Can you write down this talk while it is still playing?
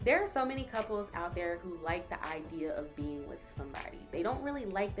There are so many couples out there who like the idea of being with somebody. They don't really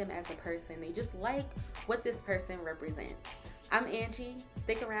like them as a person, they just like what this person represents. I'm Angie.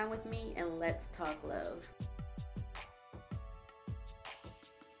 Stick around with me and let's talk love.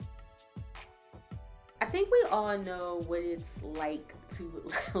 I think we all know what it's like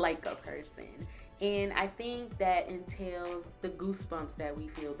to like a person. And I think that entails the goosebumps that we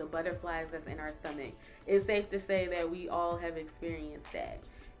feel, the butterflies that's in our stomach. It's safe to say that we all have experienced that.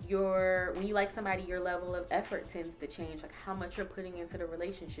 When you like somebody, your level of effort tends to change, like how much you're putting into the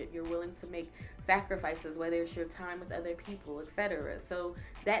relationship. You're willing to make sacrifices, whether it's your time with other people, etc. So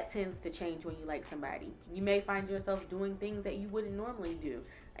that tends to change when you like somebody. You may find yourself doing things that you wouldn't normally do.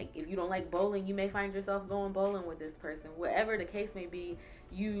 Like if you don't like bowling, you may find yourself going bowling with this person. Whatever the case may be,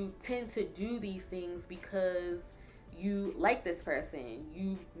 you tend to do these things because you like this person.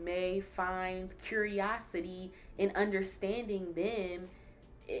 You may find curiosity in understanding them,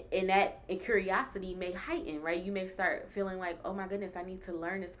 and that and curiosity may heighten, right? You may start feeling like, oh my goodness, I need to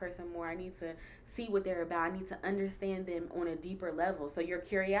learn this person more. I need to see what they're about. I need to understand them on a deeper level. So your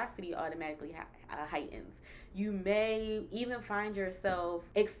curiosity automatically heightens. You may even find yourself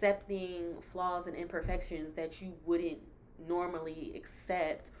accepting flaws and imperfections that you wouldn't normally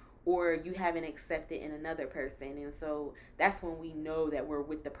accept, or you haven't accepted in another person. And so that's when we know that we're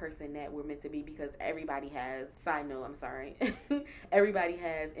with the person that we're meant to be, because everybody has, side note, I'm sorry, everybody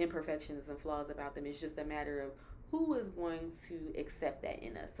has imperfections and flaws about them. It's just a matter of who is going to accept that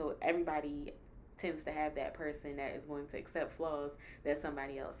in us. So everybody tends to have that person that is going to accept flaws that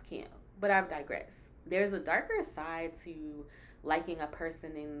somebody else can't. But I've digressed. There's a darker side to liking a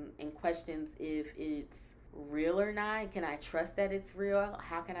person in questions if it's real or not. Can I trust that it's real?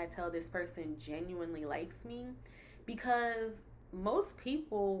 How can I tell this person genuinely likes me? Because most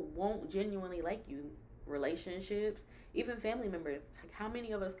people won't genuinely like you. Relationships, even family members. Like, how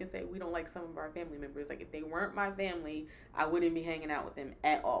many of us can say we don't like some of our family members? Like, if they weren't my family, I wouldn't be hanging out with them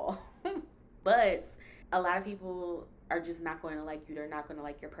at all. But a lot of people are just not going to like you. They're not going to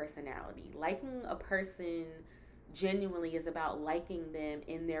like your personality. Liking a person genuinely is about liking them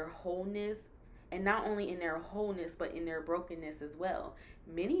in their wholeness, and not only in their wholeness but in their brokenness as well.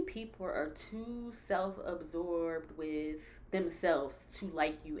 Many people are too self-absorbed with themselves to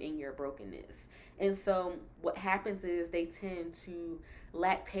like you in your brokenness. And so what happens is they tend to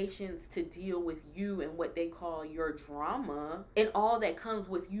lack patience to deal with you and what they call your drama, and all that comes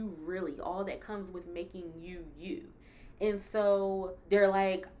with you, really all that comes with making you you. And so they're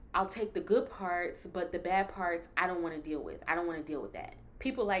like, I'll take the good parts, but the bad parts I don't want to deal with. I don't want to deal with that.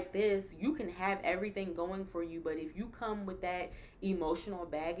 People like this, you can have everything going for you, but if you come with that emotional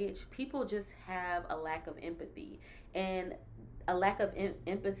baggage, people just have a lack of empathy. And a lack of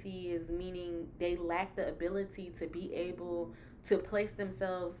empathy is meaning they lack the ability to be able to place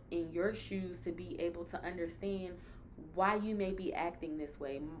themselves in your shoes, to be able to understand why you may be acting this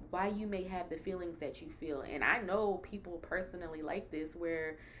way, why you may have the feelings that you feel. And I know people personally like this,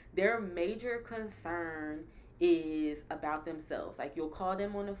 where their major concern is about themselves. Like, you'll call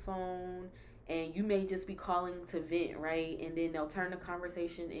them on the phone and you may just be calling to vent, right? And then they'll turn the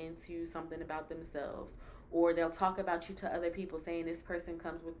conversation into something about themselves, or they'll talk about you to other people, saying this person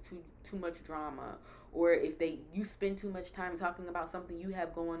comes with too much drama. Or if you spend too much time talking about something you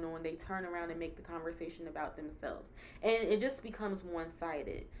have going on, they turn around and make the conversation about themselves, and it just becomes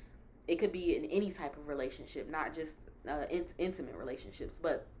one-sided. It could be in any type of relationship, not just intimate relationships,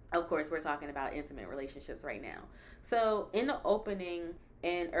 but of course we're talking about intimate relationships right now. So in the opening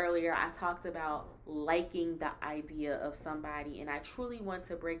and earlier, I talked about liking the idea of somebody, and I truly want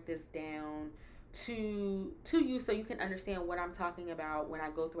to break this down to you so you can understand what I'm talking about when I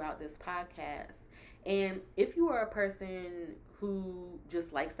go throughout this podcast. And if you are a person who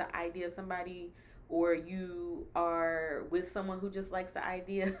just likes the idea of somebody, or you are with someone who just likes the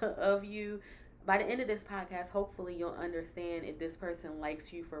idea of you, by the end of this podcast, hopefully you'll understand if this person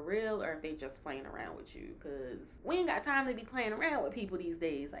likes you for real or if they just playing around with you. Because we ain't got time to be playing around with people these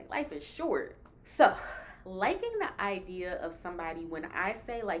days. Like, life is short. So, liking the idea of somebody, when I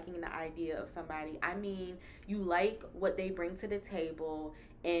say liking the idea of somebody, I mean you like what they bring to the table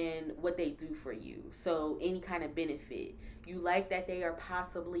and what they do for you. So any kind of benefit. You like that they are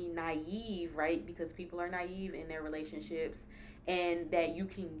possibly naive, right? Because people are naive in their relationships, and that you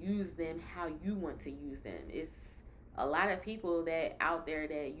can use them how you want to use them. It's a lot of people that out there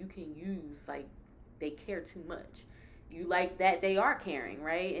that you can use, like, they care too much. You like that they are caring,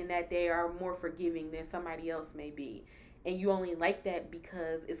 right? And that they are more forgiving than somebody else may be. And you only like that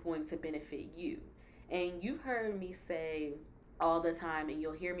because it's going to benefit you. And you've heard me say all the time, and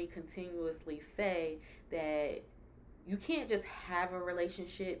you'll hear me continuously say that You can't just have a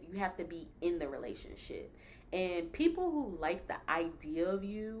relationship, you have to be in the relationship. And people who like the idea of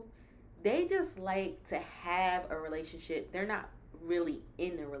you, they just like to have a relationship. They're not really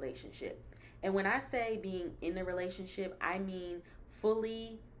in a relationship. And when I say being in the relationship, I mean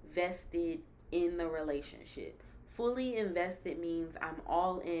fully vested in the relationship. Fully invested means I'm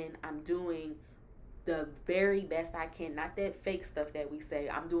all in, I'm doing the very best I can, not that fake stuff that we say.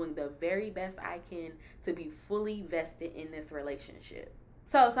 I'm doing the very best I can to be fully vested in this relationship.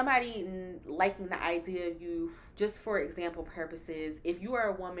 So somebody liking the idea of you, just for example purposes, if you are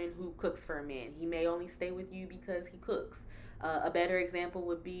a woman who cooks for a man, he may only stay with you because he cooks. A better example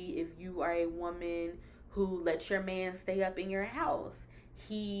would be if you are a woman who lets your man stay up in your house.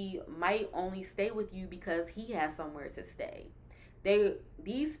 He might only stay with you because he has somewhere to stay.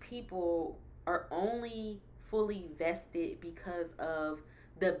 These people are only fully vested because of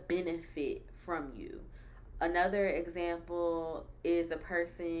the benefit from you. Another example is a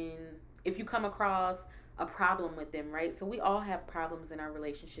person, if you come across a problem with them, right? So we all have problems in our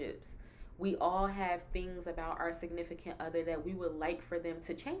relationships. We all have things about our significant other that we would like for them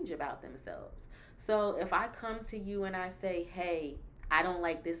to change about themselves. So if I come to you and I say, hey, I don't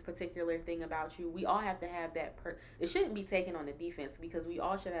like this particular thing about you, we all have to have that. It shouldn't be taken on the defense, because we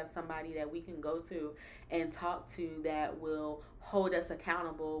all should have somebody that we can go to and talk to that will hold us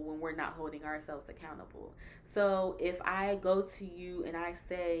accountable when we're not holding ourselves accountable. So if I go to you and I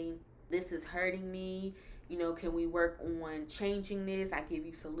say, this is hurting me, can we work on changing this? I give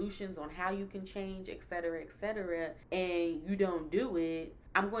you solutions on how you can change, etc., etc., and you don't do it,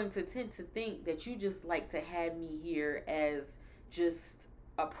 I'm going to tend to think that you just like to have me here as just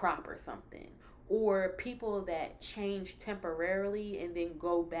a prop or something. Or people that change temporarily and then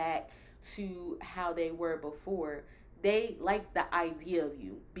go back to how they were before. They like the idea of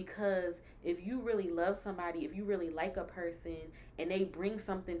you, because if you really love somebody, if you really like a person and they bring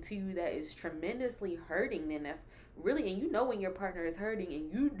something to you that is tremendously hurting, then that's really, and when your partner is hurting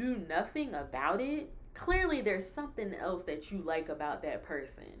and you do nothing about it, clearly there's something else that you like about that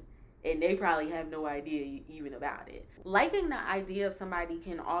person. And they probably have no idea even about it. Liking the idea of somebody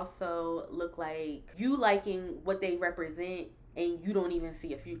can also look like you liking what they represent and you don't even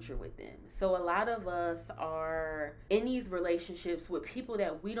see a future with them. So a lot of us are in these relationships with people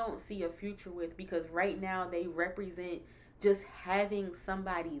that we don't see a future with, because right now they represent just having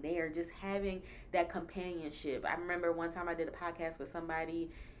somebody there, just having that companionship. I remember one time I did a podcast with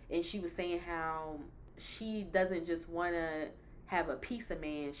somebody and she was saying how she doesn't just want to have a piece of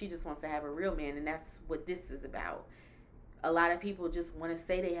man, she just wants to have a real man, and that's what this is about. A lot of people just want to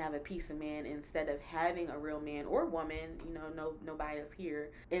say they have a piece of man instead of having a real man or woman, no bias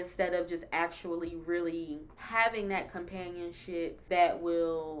here, instead of just actually really having that companionship that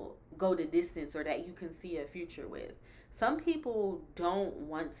will go the distance or that you can see a future with. Some people don't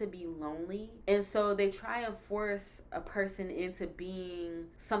want to be lonely, and so they try and force a person into being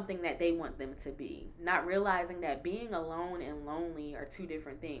something that they want them to be, not realizing that being alone and lonely are two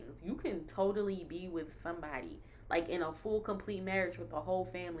different things. You can totally be with somebody, like in a full complete marriage with a whole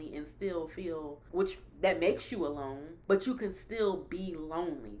family, and still feel, which that makes you alone, but you can still be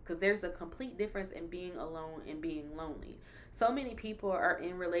lonely, because there's a complete difference in being alone and being lonely. So many people are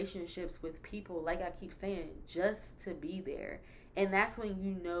in relationships with people, like I keep saying, just to be there. And that's when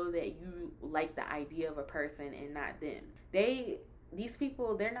you know that you like the idea of a person and not them. These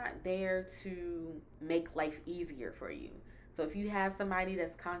people, they're not there to make life easier for you. So if you have somebody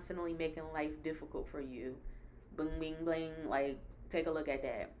that's constantly making life difficult for you, bling, bling, bling, like, take a look at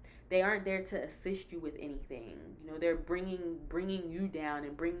that. They aren't there to assist you with anything. They're bringing you down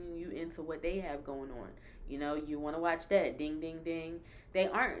and bringing you into what they have going on. You want to watch that, ding, ding, ding. They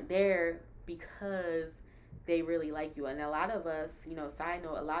aren't there because they really like you. And a lot of us, side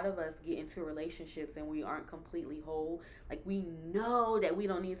note, a lot of us get into relationships and we aren't completely whole. Like, we know that we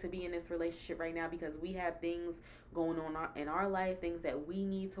don't need to be in this relationship right now because we have things going on in our life, things that we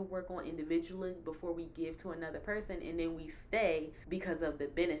need to work on individually before we give to another person. And then we stay because of the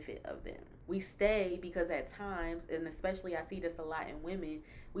benefit of them. We stay because at times, and especially I see this a lot in women,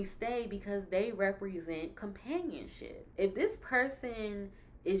 we stay because they represent companionship. If this person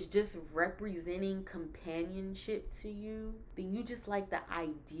is just representing companionship to you, then you just like the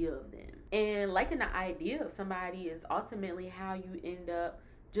idea of them. And liking the idea of somebody is ultimately how you end up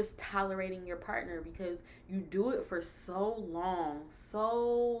just tolerating your partner, because you do it for so long.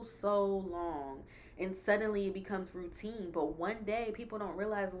 and suddenly it becomes routine. But one day, people don't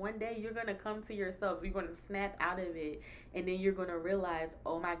realize, one day you're going to come to yourself, you're going to snap out of it, and then you're going to realize,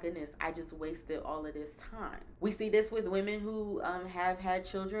 oh my goodness, I just wasted all of this time. We see this with women who have had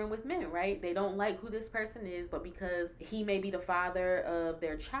children with men, right? They don't like who this person is, but because he may be the father of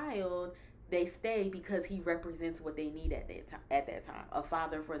their child, they stay because he represents what they need at that time, a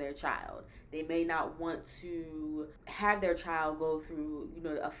father for their child. They may not want to have their child go through,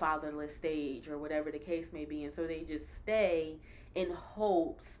 a fatherless stage or whatever the case may be. And so they just stay in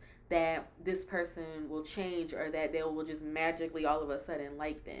hopes that this person will change or that they will just magically all of a sudden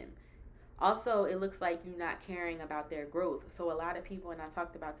like them. Also, it looks like you're not caring about their growth. So a lot of people, and I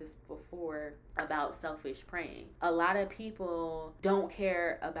talked about this before about selfish praying, a lot of people don't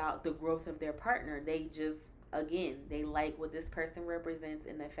care about the growth of their partner. They just, again, they like what this person represents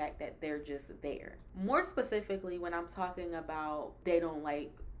and the fact that they're just there. More specifically, when I'm talking about they don't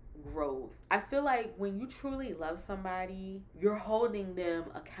like growth, I feel like when you truly love somebody, you're holding them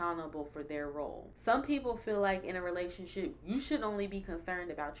accountable for their role. Some people feel like in a relationship, you should only be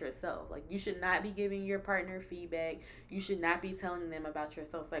concerned about yourself. Like, you should not be giving your partner feedback. You should not be telling them about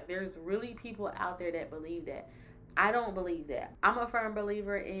yourself. Like, there's really people out there that believe that. I don't believe that. I'm a firm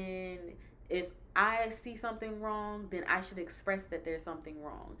believer in, if I see something wrong, then I should express that there's something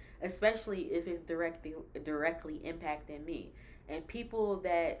wrong, especially if it's directly impacting me. And people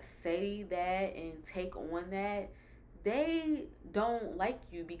that say that and take on that, they don't like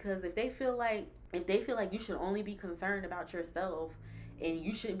you, because if they feel like you should only be concerned about yourself and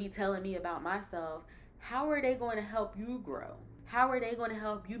you shouldn't be telling me about myself, how are they going to help you grow? How are they going to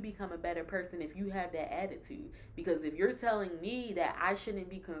help you become a better person if you have that attitude? Because if you're telling me that I shouldn't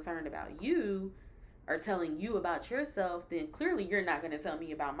be concerned about you, or telling you about yourself, then clearly you're not going to tell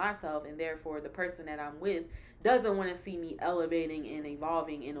me about myself, and therefore the person that I'm with doesn't want to see me elevating and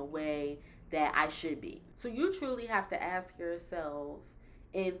evolving in a way that I should be. So you truly have to ask yourself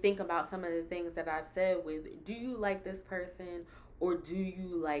and think about some of the things that I've said with, do you like this person or do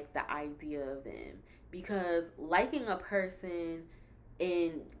you like the idea of them? Because liking a person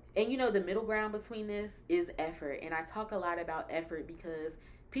and the middle ground between this is effort. And I talk a lot about effort because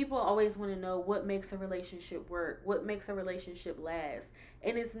people always want to know what makes a relationship work, what makes a relationship last.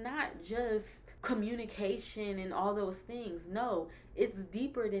 And it's not just communication and all those things. No, it's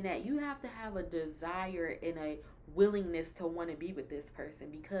deeper than that. You have to have a desire and a willingness to want to be with this person,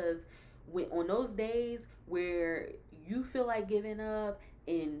 because on those days where you feel like giving up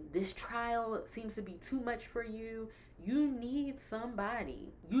and this trial seems to be too much for you, you need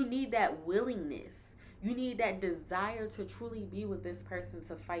somebody. You need that willingness. You need that desire to truly be with this person,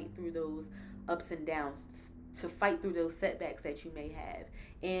 to fight through those ups and downs, to fight through those setbacks that you may have.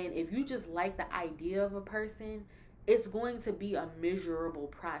 And if you just like the idea of a person, it's going to be a miserable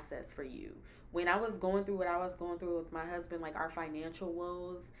process for you. When I was going through what I was going through with my husband, like our financial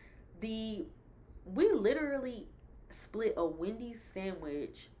woes, we literally split a Wendy's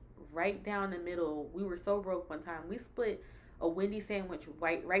sandwich right down the middle. We were so broke one time. We split a Wendy's sandwich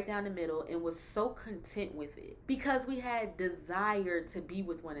right down the middle and was so content with it because we had desire to be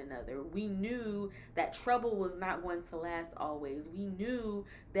with one another. We knew that trouble was not going to last always. We knew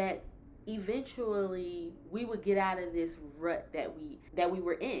that eventually we would get out of this rut that we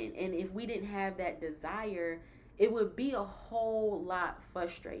were in. And if we didn't have that desire, it would be a whole lot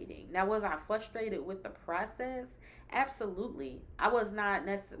frustrating. Now, was I frustrated with the process? Absolutely. Was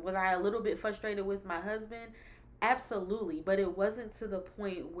I a little bit frustrated with my husband? Absolutely, but it wasn't to the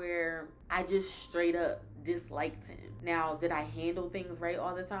point where I just straight up disliked him. Now, did I handle things right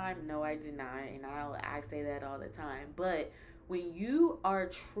all the time? No, I did not, and I say that all the time. But when you are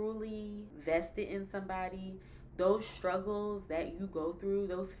truly vested in somebody, those struggles that you go through,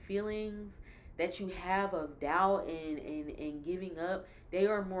 those feelings that you have of doubt and giving up, they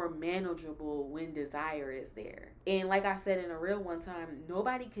are more manageable when desire is there. And like I said in a reel one time,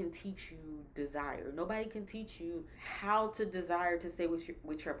 nobody can teach you desire. Nobody can teach you how to desire to stay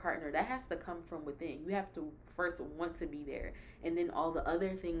with your partner. That has to come from within. You have to first want to be there. And then all the other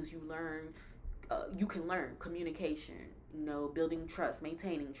things you learn, you can learn. Communication, building trust,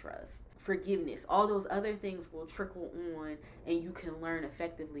 maintaining trust, forgiveness, all those other things will trickle on and you can learn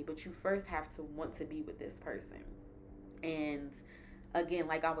effectively, but you first have to want to be with this person. And again,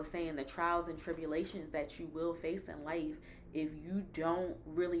 like I was saying, the trials and tribulations that you will face in life, if you don't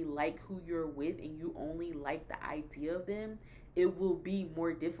really like who you're with and you only like the idea of them, it will be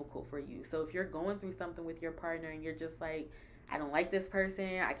more difficult for you. So if you're going through something with your partner and you're just like, I don't like this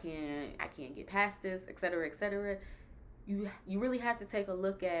person, I can't get past this, etc., etc., you really have to take a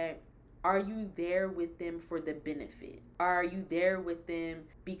look at, Are you there with them for the benefit? Are you there with them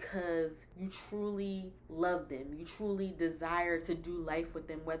because you truly love them? You truly desire to do life with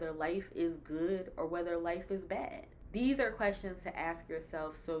them, whether life is good or whether life is bad? These are questions to ask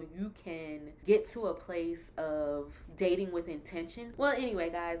yourself so you can get to a place of dating with intention. Well,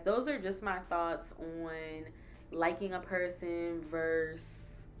 anyway, guys, those are just my thoughts on liking a person versus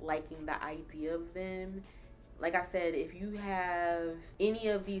liking the idea of them. Like I said, if you have any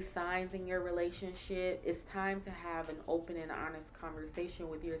of these signs in your relationship, it's time to have an open and honest conversation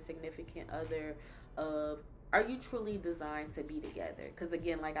with your significant other of, are you truly designed to be together? Because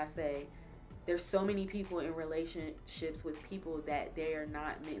again, like I say, there's so many people in relationships with people that they are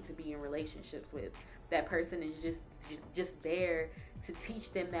not meant to be in relationships with. That person is just there to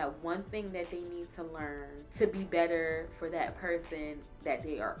teach them that one thing that they need to learn to be better for that person that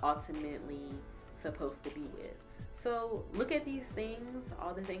they are ultimately supposed to be with. So look at these things,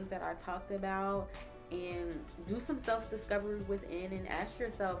 all the things that I talked about, and do some self-discovery within and ask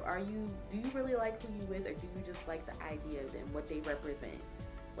yourself, do you really like who you with, or do you just like the idea of them, what they represent?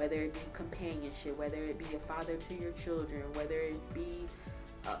 Whether it be companionship, whether it be a father to your children, whether it be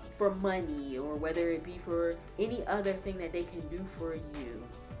for money, or whether it be for any other thing that they can do for you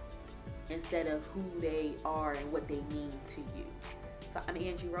instead of who they are and what they mean to you. So I'm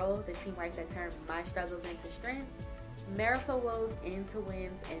Angie Roll, the team writes that turn my struggles into strength, marital woes into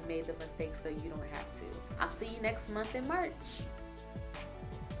wins, and made the mistakes so you don't have to. I'll see you next month in March.